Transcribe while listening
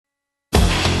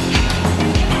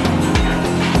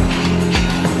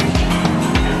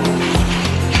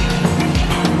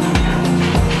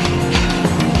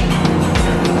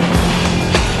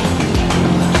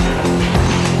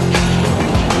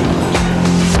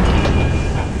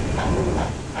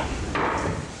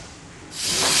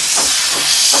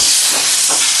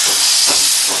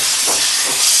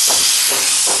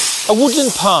a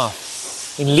woodland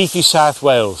path in leafy South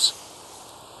Wales,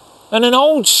 and an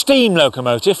old steam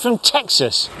locomotive from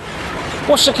Texas.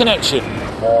 What's the connection?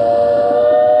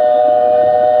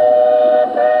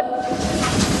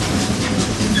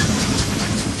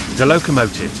 The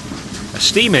locomotive, a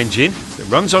steam engine that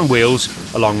runs on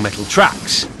wheels along metal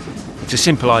tracks. It's a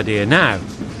simple idea now,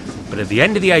 but at the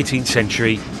end of the 18th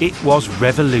century, it was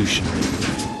revolutionary.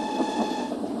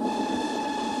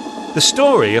 The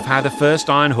story of how the first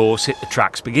iron horse hit the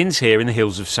tracks begins here in the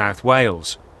hills of South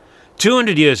Wales.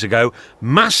 200 years ago,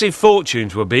 massive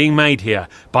fortunes were being made here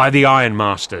by the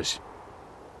ironmasters.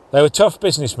 They were tough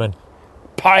businessmen,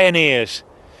 pioneers,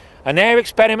 and their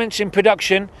experiments in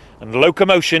production and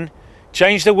locomotion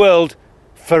changed the world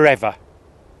forever.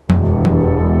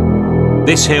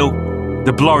 This hill,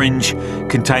 the Blorange,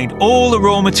 contained all the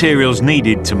raw materials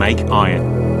needed to make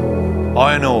iron.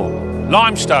 Iron ore,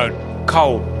 limestone,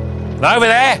 coal. And over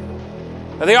there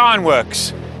are the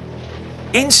ironworks.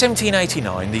 In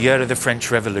 1789, the year of the French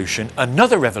Revolution,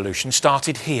 another revolution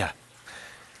started here.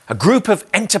 A group of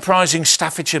enterprising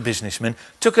Staffordshire businessmen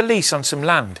took a lease on some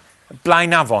land at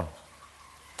Blaenavon.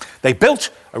 They built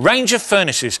a range of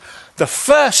furnaces, the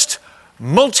first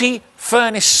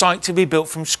multi-furnace site to be built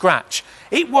from scratch.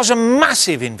 It was a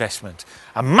massive investment,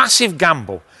 a massive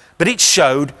gamble, but it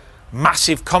showed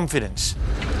massive confidence.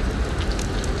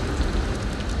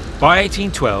 By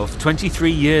 1812,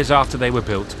 23 years after they were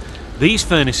built, these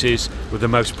furnaces were the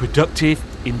most productive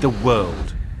in the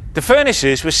world. The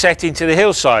furnaces were set into the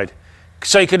hillside,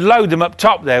 so you could load them up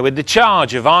top there with the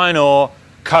charge of iron ore,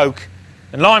 coke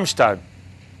and limestone.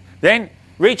 Then,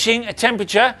 reaching a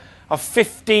temperature of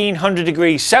 1500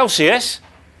 degrees Celsius,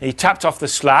 he tapped off the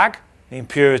slag, the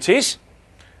impurities,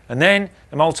 and then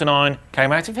the molten iron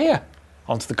came out of here,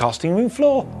 onto the casting room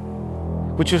floor,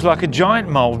 which was like a giant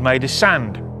mould made of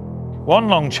sand. One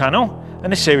long channel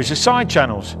and a series of side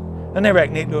channels, and they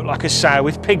reckon it looked like a sow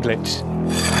with piglets.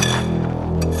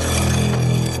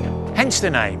 Hence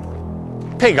the name,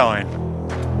 pig iron.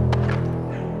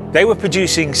 They were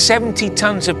producing 70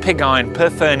 tonnes of pig iron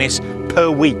per furnace per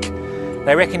week.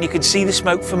 They reckon you could see the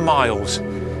smoke for miles.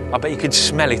 I bet you could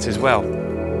smell it as well.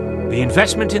 The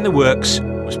investment in the works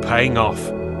was paying off.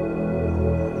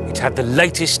 It had the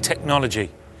latest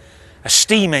technology, a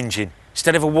steam engine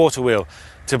instead of a water wheel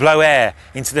to blow air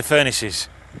into the furnaces.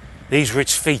 These were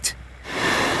its feet.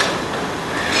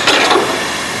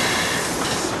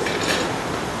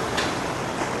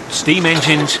 Steam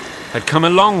engines had come a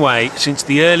long way since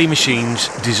the early machines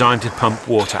designed to pump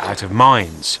water out of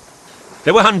mines.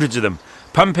 There were hundreds of them,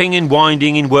 pumping and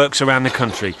winding in works around the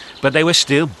country, but they were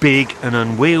still big and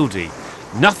unwieldy.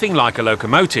 Nothing like a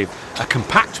locomotive, a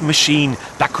compact machine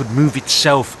that could move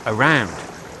itself around.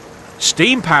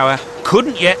 Steam power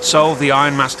couldn't yet solve the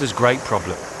ironmasters' great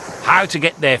problem: how to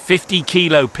get their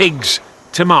 50-kilo pigs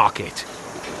to market.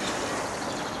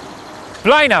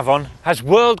 Blaenavon has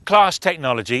world-class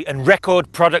technology and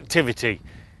record productivity.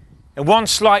 And one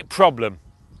slight problem: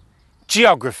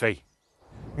 geography.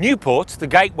 Newport, the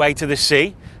gateway to the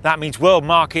sea, that means world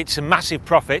markets and massive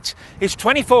profits, is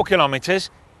 24 kilometres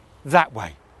that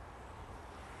way.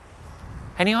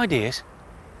 Any ideas?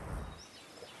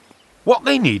 What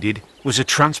they needed was a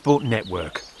transport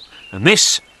network, and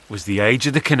this was the age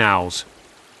of the canals.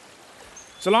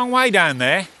 It's a long way down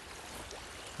there,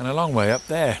 and a long way up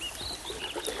there.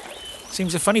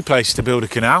 Seems a funny place to build a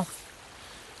canal,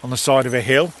 on the side of a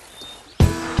hill.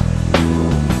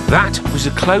 That was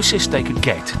the closest they could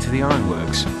get to the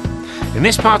ironworks. In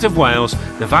this part of Wales,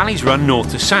 the valleys run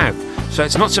north to south, so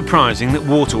it's not surprising that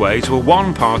waterways were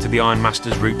one part of the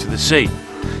ironmasters' route to the sea.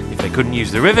 If they couldn't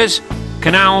use the rivers,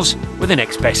 canals were the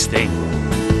next best thing.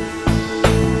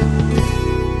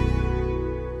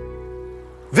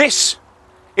 This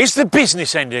is the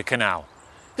business end of the canal,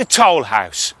 the toll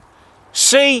house.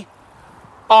 See?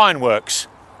 Ironworks.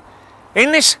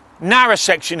 In this narrow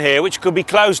section here, which could be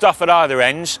closed off at either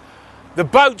ends, the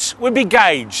boats would be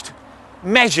gauged,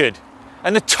 measured,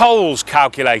 and the tolls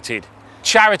calculated.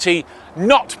 Charity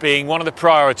not being one of the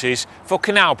priorities for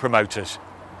canal promoters.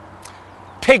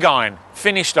 Pig iron,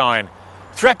 finished iron,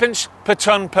 3d per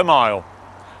tonne per mile.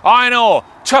 Iron ore,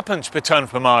 2d per tonne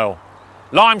per mile.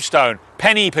 Limestone,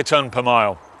 penny per tonne per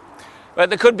mile. But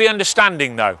there could be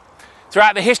understanding though.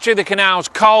 Throughout the history of the canals,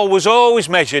 coal was always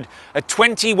measured at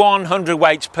 2100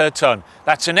 weights per tonne.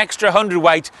 That's an extra 100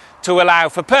 weight to allow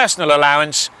for personal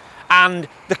allowance and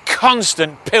the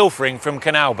constant pilfering from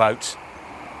canal boats.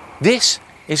 This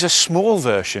is a small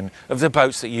version of the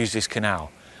boats that use this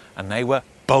canal, and they were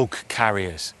bulk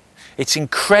carriers. It's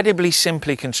incredibly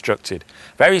simply constructed,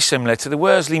 very similar to the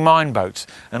Worsley mine boats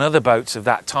and other boats of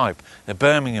that type, the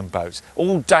Birmingham boats,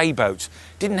 all day boats.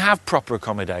 Didn't have proper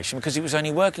accommodation because it was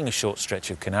only working a short stretch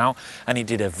of canal, and it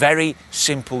did a very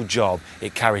simple job.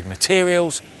 It carried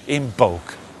materials in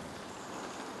bulk.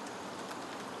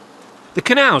 The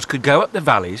canals could go up the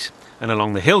valleys and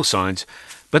along the hillsides,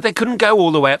 but they couldn't go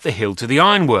all the way up the hill to the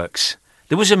ironworks.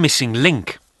 There was a missing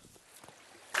link.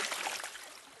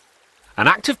 An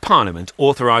Act of Parliament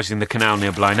authorising the canal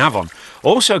near Blaenavon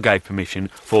also gave permission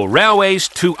for railways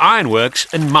to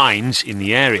ironworks and mines in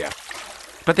the area.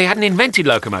 But they hadn't invented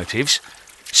locomotives,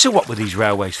 so what were these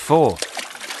railways for?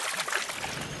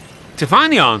 To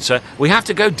find the answer, we have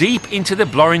to go deep into the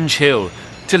Blorange Hill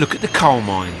to look at the coal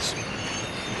mines.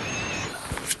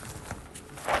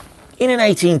 In an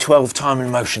 1812 time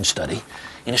and motion study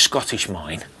in a Scottish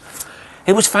mine,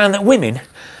 it was found that women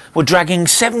were dragging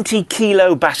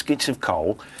 70-kilo baskets of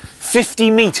coal 50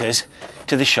 metres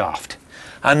to the shaft,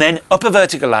 and then up a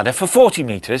vertical ladder for 40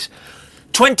 metres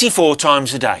 24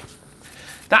 times a day.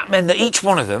 That meant that each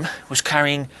one of them was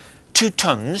carrying 2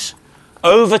 tonnes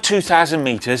over 2,000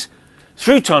 metres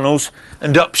through tunnels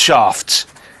and up shafts,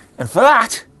 and for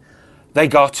that they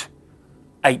got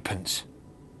 8p.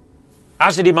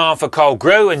 As the demand for coal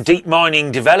grew and deep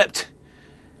mining developed,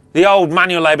 the old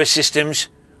manual labour systems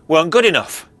weren't good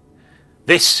enough.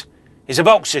 This is a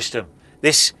bulk system.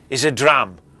 This is a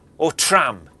dram or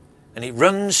tram, and it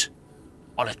runs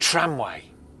on a tramway.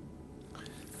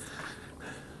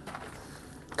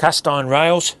 Cast iron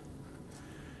rails,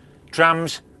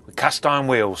 trams with cast iron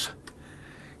wheels,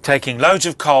 taking loads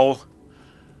of coal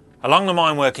along the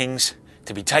mine workings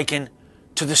to be taken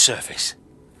to the surface.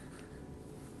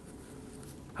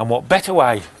 And what better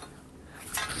way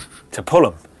to pull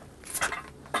them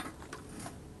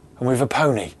than with a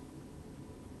pony?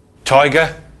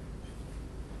 Tiger,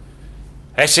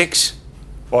 Essex,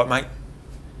 what mate,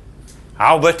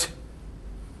 Albert,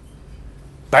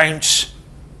 Bounce,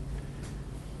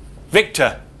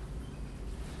 Victor,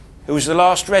 who was the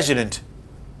last resident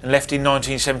and left in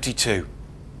 1972.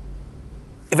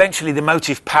 Eventually the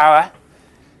motive power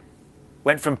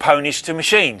went from ponies to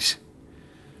machines.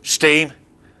 Steam,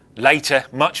 later,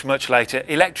 much later,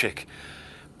 electric.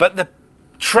 But the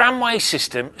tramway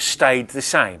system stayed the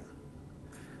same.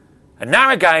 A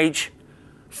narrow gauge,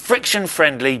 friction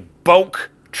friendly bulk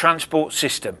transport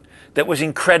system that was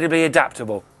incredibly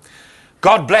adaptable.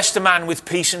 God bless the man with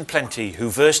peace and plenty who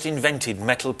first invented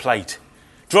metal plate.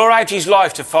 Draw out his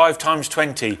life to 5 times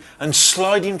 20 and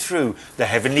slide him through the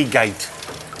heavenly gate.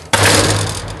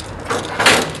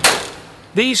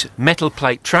 These metal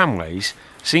plate tramways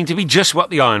seem to be just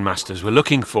what the ironmasters were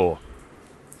looking for.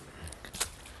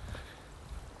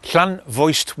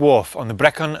 Llanvoist Wharf on the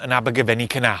Brecon and Abergavenny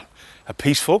Canal. A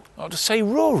peaceful, not to say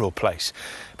rural place,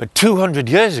 but 200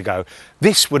 years ago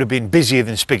this would have been busier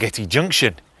than Spaghetti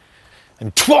Junction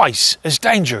and twice as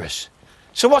dangerous.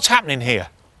 So what's happening here?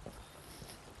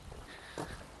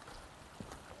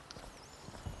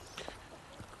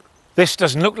 This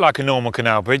doesn't look like a normal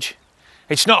canal bridge.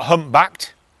 It's not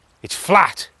humpbacked, it's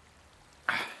flat.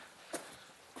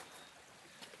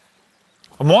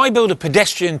 And why build a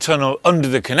pedestrian tunnel under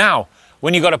the canal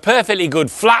when you've got a perfectly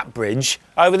good flat bridge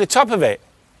over the top of it?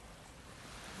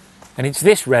 And it's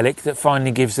this relic that finally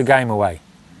gives the game away.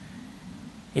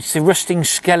 It's the rusting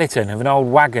skeleton of an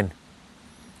old wagon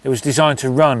that was designed to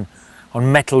run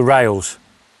on metal rails.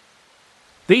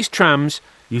 These trams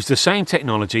use the same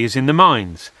technology as in the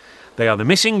mines. They are the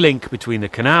missing link between the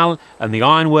canal and the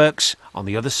ironworks on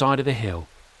the other side of the hill.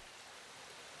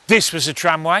 This was a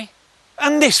tramway,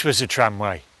 and this was a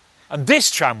tramway, and this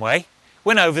tramway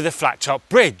went over the flat top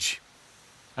bridge,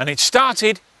 and it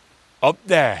started up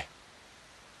there.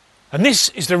 And this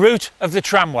is the route of the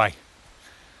tramway.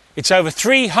 It's over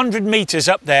 300 metres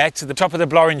up there to the top of the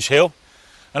Blorange Hill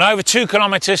and over 2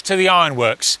 kilometres to the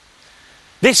ironworks.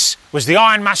 This was the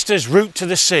ironmasters' route to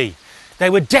the sea. They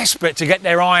were desperate to get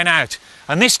their iron out,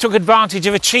 and this took advantage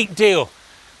of a cheap deal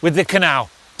with the canal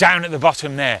down at the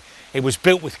bottom there. It was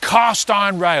built with cast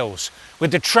iron rails,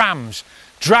 with the trams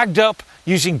dragged up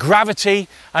using gravity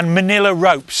and manila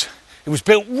ropes. It was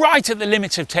built right at the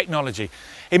limits of technology.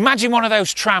 Imagine one of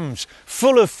those trams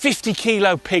full of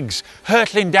 50-kilo pigs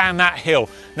hurtling down that hill.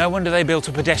 No wonder they built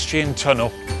a pedestrian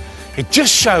tunnel. It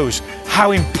just shows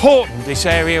how important this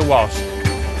area was.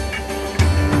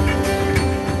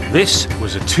 This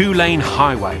was a 2-lane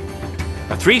highway,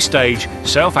 a 3-stage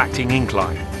self-acting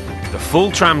incline. The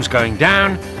full trams going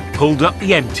down pulled up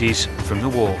the empties from the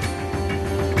wharf.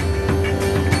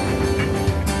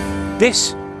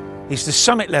 This is the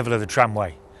summit level of the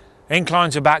tramway.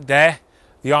 Inclines are back there,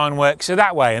 The ironworks are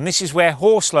that way, and this is where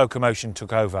horse locomotion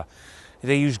took over.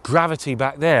 They used gravity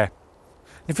back there.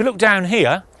 If you look down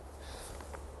here,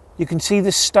 you can see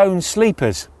the stone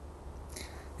sleepers.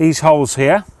 These holes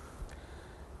here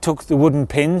took the wooden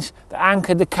pins that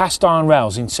anchored the cast iron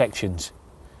rails in sections.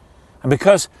 And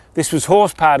because this was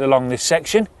horse powered along this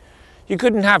section, you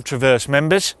couldn't have traverse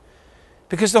members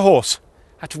because the horse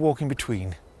had to walk in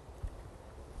between.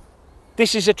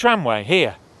 This is a tramway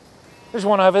here. There's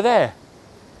one over there.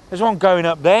 There's one going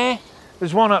up there.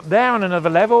 There's one up there on another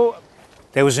level.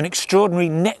 There was an extraordinary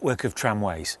network of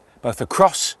tramways, both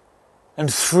across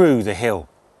and through the hill.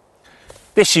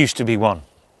 This used to be one.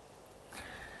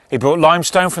 It brought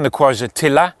limestone from the quarries of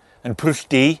Tilla and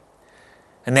Prushdi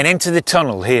and then entered the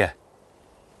tunnel here.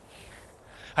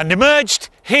 And emerged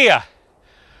here,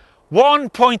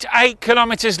 1.8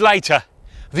 kilometres later,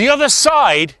 the other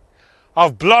side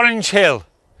of Blorange Hill,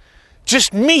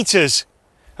 just metres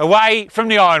away from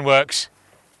the ironworks.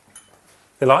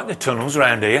 They like the tunnels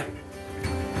around here.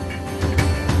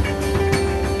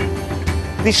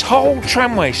 This whole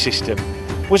tramway system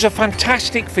was a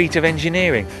fantastic feat of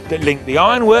engineering that linked the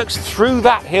ironworks through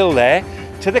that hill there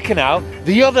to the canal,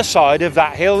 the other side of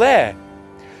that hill there.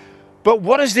 But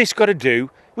what has this got to do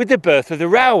with the birth of the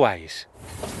railways?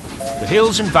 The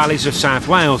hills and valleys of South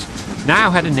Wales now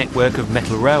had a network of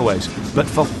metal railways, but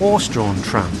for horse-drawn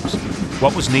trams.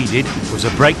 What was needed was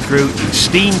a breakthrough in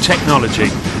steam technology.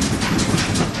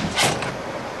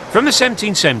 From the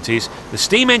 1770s, the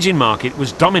steam engine market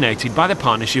was dominated by the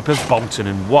partnership of Boulton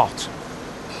and Watt.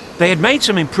 They had made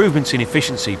some improvements in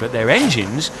efficiency, but their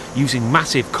engines, using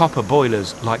massive copper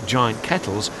boilers like giant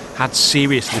kettles, had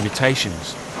serious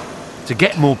limitations. To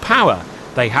get more power,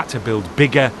 they had to build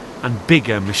bigger and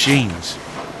bigger machines.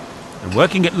 And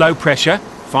working at low pressure,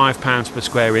 £5 per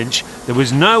square inch, there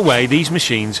was no way these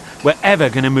machines were ever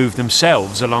going to move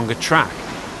themselves along a track.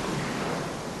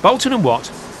 Boulton and Watt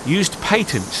used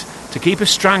patents to keep a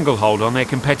stranglehold on their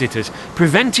competitors,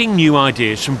 preventing new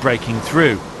ideas from breaking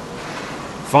through.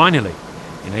 Finally,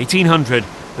 in 1800,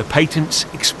 the patents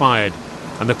expired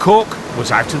and the cork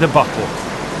was out of the bottle.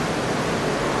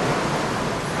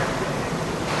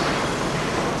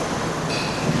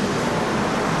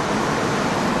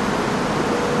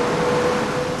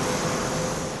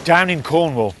 Down in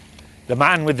Cornwall, the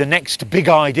man with the next big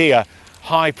idea,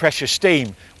 high pressure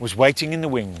steam, was waiting in the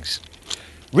wings.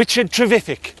 Richard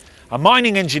Trevithick, a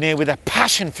mining engineer with a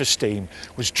passion for steam,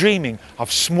 was dreaming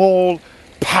of small,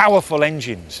 powerful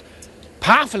engines,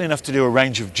 powerful enough to do a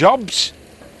range of jobs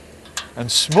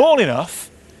and small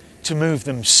enough to move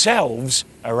themselves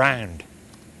around.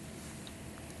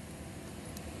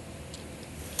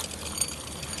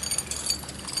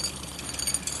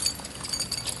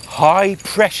 High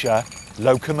pressure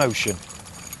locomotion.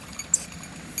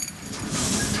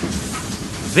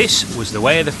 This was the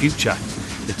way of the future,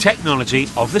 the technology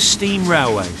of the steam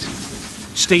railways.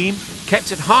 Steam,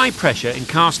 kept at high pressure in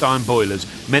cast iron boilers,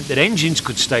 meant that engines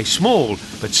could stay small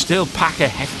but still pack a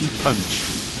hefty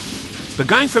punch. But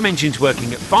going from engines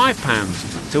working at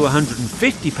 £5 to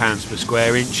 £150 per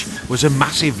square inch was a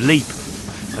massive leap,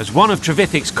 as one of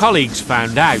Trevithick's colleagues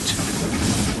found out.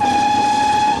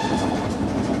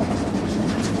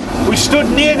 We stood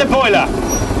near the boiler,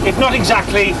 if not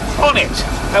exactly on it,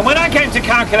 and when I came to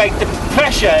calculate the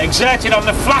pressure exerted on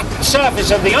the flat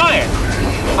surface of the iron,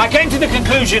 I came to the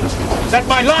conclusion that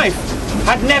my life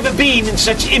had never been in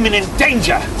such imminent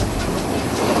danger.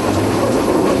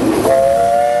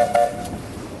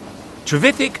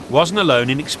 Trevithick wasn't alone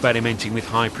in experimenting with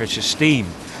high-pressure steam,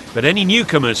 but any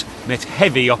newcomers met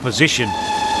heavy opposition.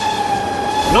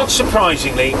 Not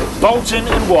surprisingly, Boulton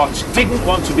and Watt didn't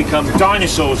want to become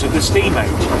dinosaurs of the steam age,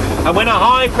 and when a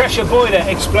high-pressure boiler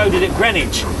exploded at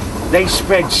Greenwich, they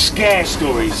spread scare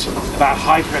stories about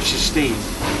high-pressure steam.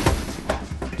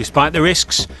 Despite the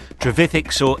risks,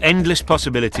 Trevithick saw endless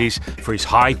possibilities for his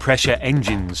high-pressure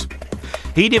engines.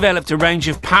 He developed a range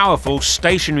of powerful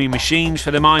stationary machines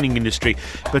for the mining industry,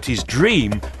 but his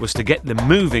dream was to get them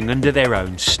moving under their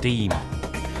own steam.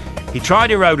 He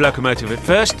tried a road locomotive at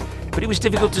first, but it was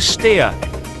difficult to steer.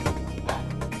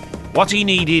 What he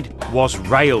needed was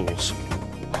rails.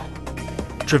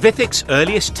 Trevithick's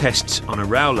earliest tests on a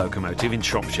rail locomotive in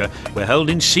Shropshire were held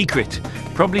in secret,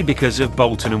 probably because of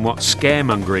Boulton and Watt's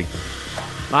scaremongering.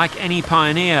 Like any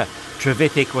pioneer,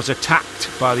 Trevithick was attacked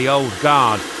by the old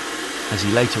guard, as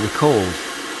he later recalled.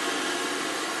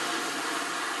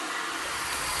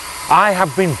 I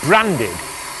have been branded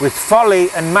with folly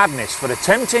and madness for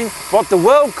attempting what the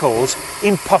world calls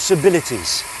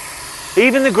impossibilities.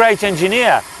 Even the great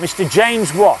engineer, Mr.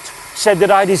 James Watt, said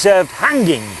that I deserved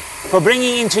hanging for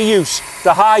bringing into use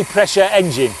the high-pressure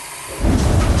engine.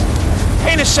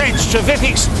 In a sense,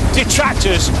 Trevithick's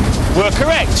detractors were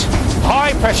correct.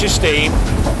 High pressure steam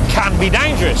can be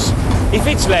dangerous if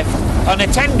it's left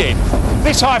unattended.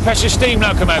 This high pressure steam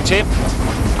locomotive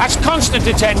has constant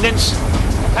attendance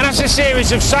and has a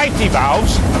series of safety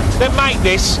valves that make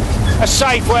this a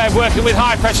safe way of working with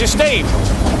high pressure steam.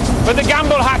 But the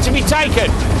gamble had to be taken,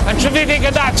 and Trevithick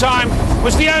at that time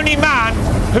was the only man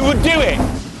who would do it.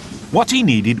 What he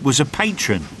needed was a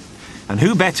patron, and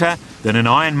who better than an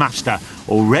iron master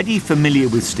already familiar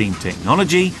with steam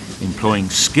technology, employing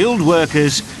skilled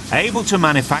workers able to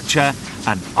manufacture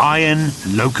an iron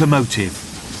locomotive.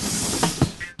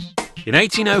 In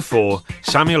 1804,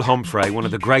 Samuel Humphrey, one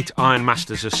of the great iron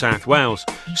masters of South Wales,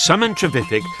 summoned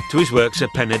Trevithick to his works at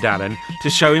Penydarren to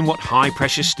show him what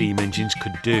high-pressure steam engines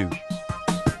could do.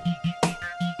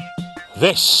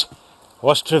 This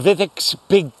was Trevithick's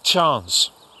big chance.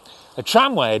 A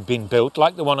tramway had been built,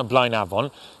 like the one at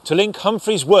Blaenavon, to link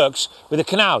Humphrey's works with a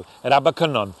canal at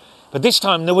Abercynon. But this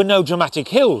time there were no dramatic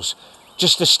hills,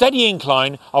 just a steady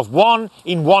incline of 1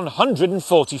 in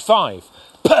 145.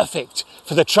 Perfect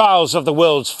for the trials of the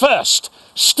world's first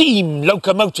steam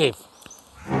locomotive.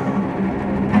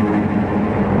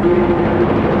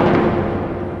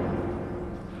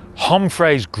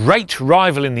 Humphrey's great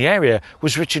rival in the area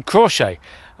was Richard Crawshay,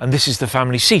 and this is the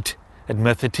family seat at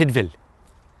Merthyr Tydfil.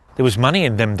 There was money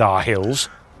in them dar hills.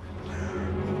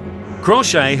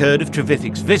 Crawshay heard of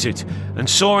Trevithick's visit and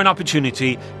saw an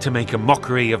opportunity to make a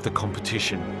mockery of the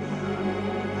competition.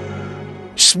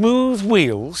 Smooth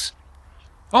wheels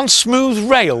on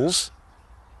smooth rails?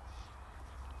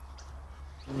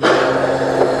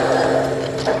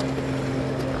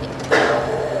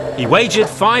 He wagered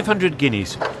 500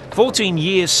 guineas, 14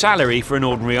 years' salary for an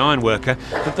ordinary ironworker,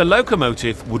 that the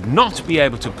locomotive would not be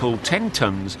able to pull 10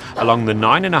 tons along the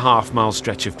 9.5-mile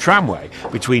stretch of tramway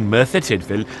between Merthyr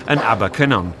Tydfil and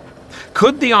Abercynon.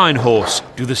 Could the iron horse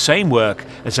do the same work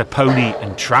as a pony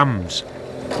and trams?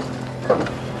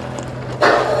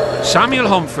 Samuel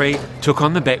Humphrey took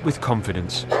on the bet with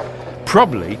confidence,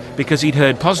 probably because he'd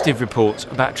heard positive reports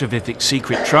about Trevithick's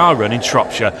secret trial run in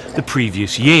Shropshire the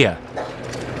previous year.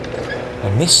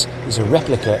 And this is a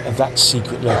replica of that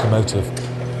secret locomotive.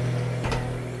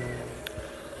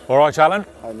 All right, Alan.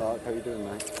 Hi Mark, how you doing,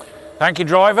 mate? Thank you,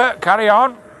 driver. Carry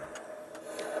on.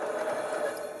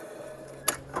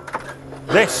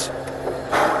 This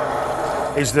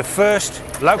is the first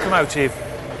locomotive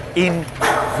in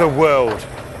the world.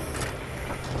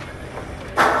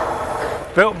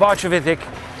 Built by Trevithick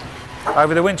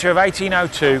over the winter of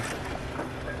 1802.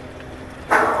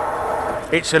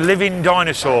 It's a living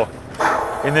dinosaur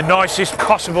in the nicest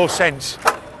possible sense.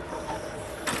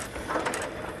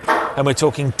 And we're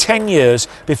talking 10 years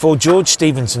before George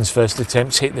Stephenson's first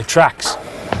attempts hit the tracks.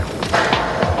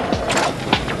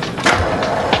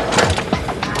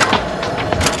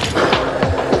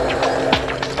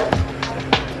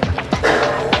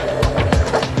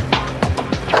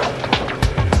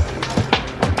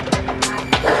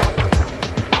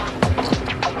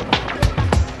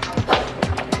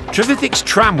 Trevithick's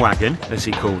tram wagon, as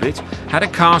he called it, had a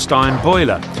cast iron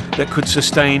boiler that could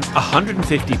sustain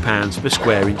 150 pounds per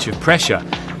square inch of pressure,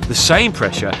 the same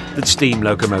pressure that steam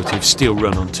locomotives still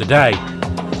run on today.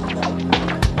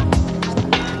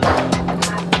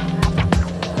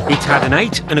 It had an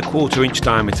 8¼ inch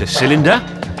diameter cylinder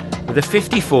with a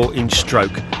 54-inch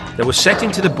stroke that was set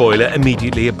into the boiler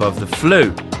immediately above the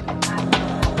flue.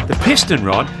 The piston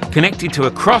rod connected to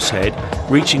a crosshead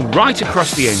reaching right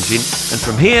across the engine, and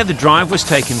from here the drive was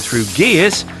taken through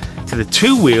gears to the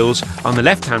 2 wheels on the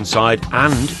left-hand side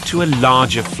and to a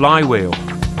larger flywheel.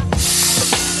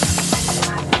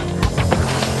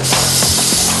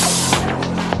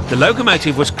 The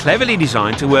locomotive was cleverly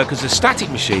designed to work as a static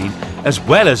machine as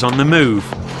well as on the move.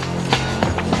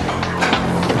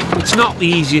 It's not the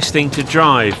easiest thing to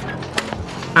drive,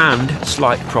 and,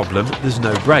 slight problem, there's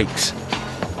no brakes.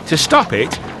 To stop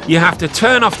it, you have to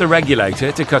turn off the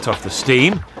regulator to cut off the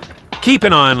steam, keep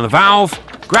an eye on the valve,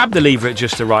 grab the lever at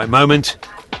just the right moment,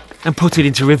 and put it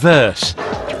into reverse.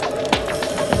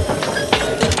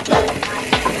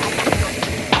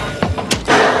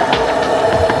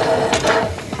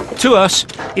 To us,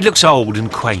 it looks old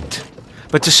and quaint,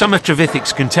 but to some of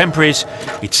Trevithick's contemporaries,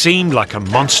 it seemed like a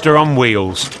monster on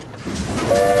wheels.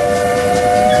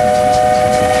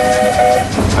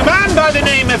 A man by the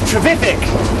name of Trevithick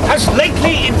has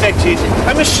lately invented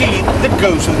a machine that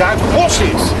goes without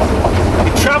horses.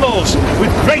 It travels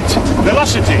with great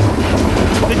velocity.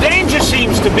 The danger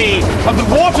seems to be of the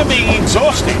water being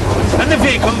exhausted and the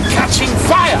vehicle catching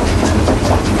fire.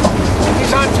 It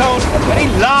is, I'm told, a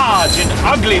very large and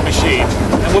ugly machine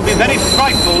and will be very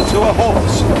frightful to a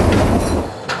horse.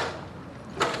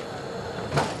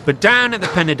 But down at the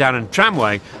Penydarren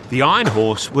tramway, the Iron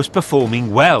Horse was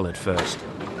performing well at first.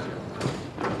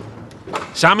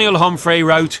 Samuel Humphrey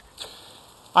wrote,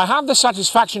 I have the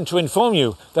satisfaction to inform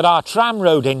you that our tram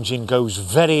road engine goes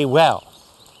very well.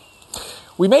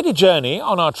 We made a journey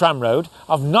on our tram road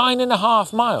of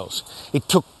 9.5 miles. It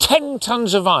took 10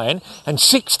 tons of iron and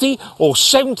 60 or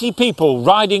 70 people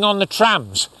riding on the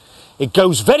trams. It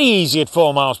goes very easy at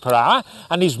 4 miles per hour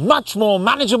and is much more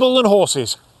manageable than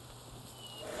horses.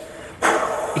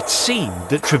 It seemed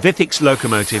that Trevithick's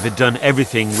locomotive had done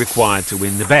everything required to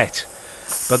win the bet.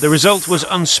 But the result was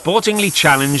unsportingly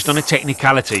challenged on a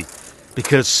technicality,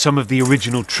 because some of the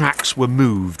original tracks were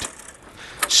moved.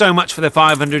 So much for the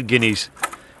 500 guineas.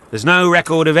 There's no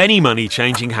record of any money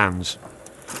changing hands.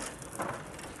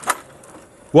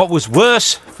 What was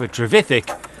worse for Trevithick,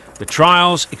 the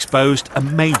trials exposed a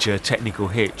major technical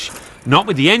hitch, not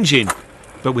with the engine,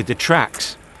 but with the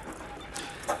tracks.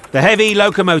 The heavy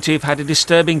locomotive had a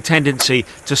disturbing tendency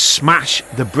to smash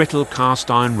the brittle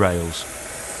cast iron rails.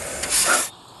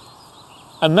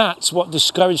 And that's what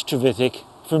discouraged Trevithick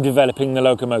from developing the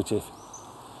locomotive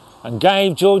and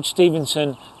gave George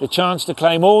Stephenson the chance to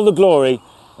claim all the glory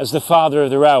as the father of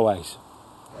the railways.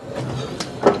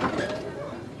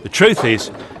 The truth is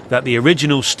that the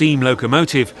original steam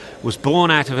locomotive was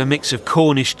born out of a mix of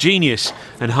Cornish genius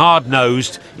and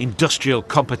hard-nosed industrial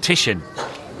competition.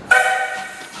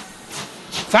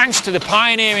 Thanks to the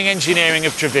pioneering engineering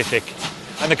of Trevithick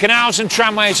and the canals and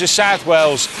tramways of South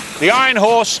Wales, the Iron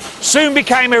Horse soon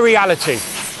became a reality,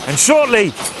 and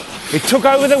shortly it took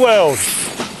over the world.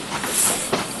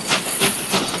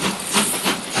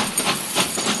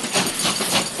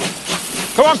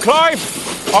 Come on,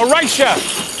 Clive, I'll race you.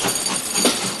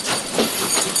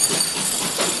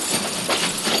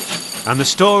 And the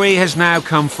story has now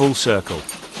come full circle.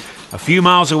 A few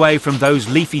miles away from those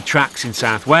leafy tracks in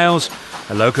South Wales,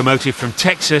 a locomotive from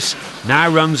Texas now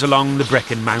runs along the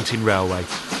Brecon Mountain Railway.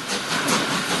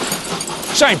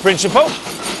 Same principle,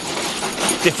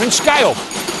 different scale.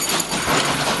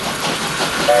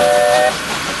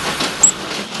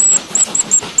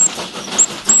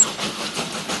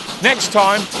 Next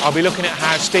time, I'll be looking at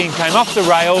how steam came off the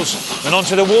rails and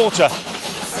onto the water.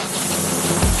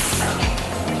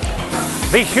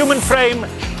 The human frame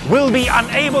will be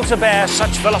unable to bear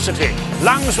such velocity.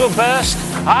 Lungs will burst,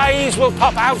 eyes will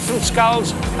pop out from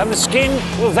skulls, and the skin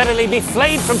will verily be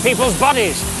flayed from people's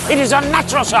bodies. It is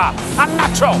unnatural, sir,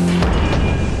 unnatural.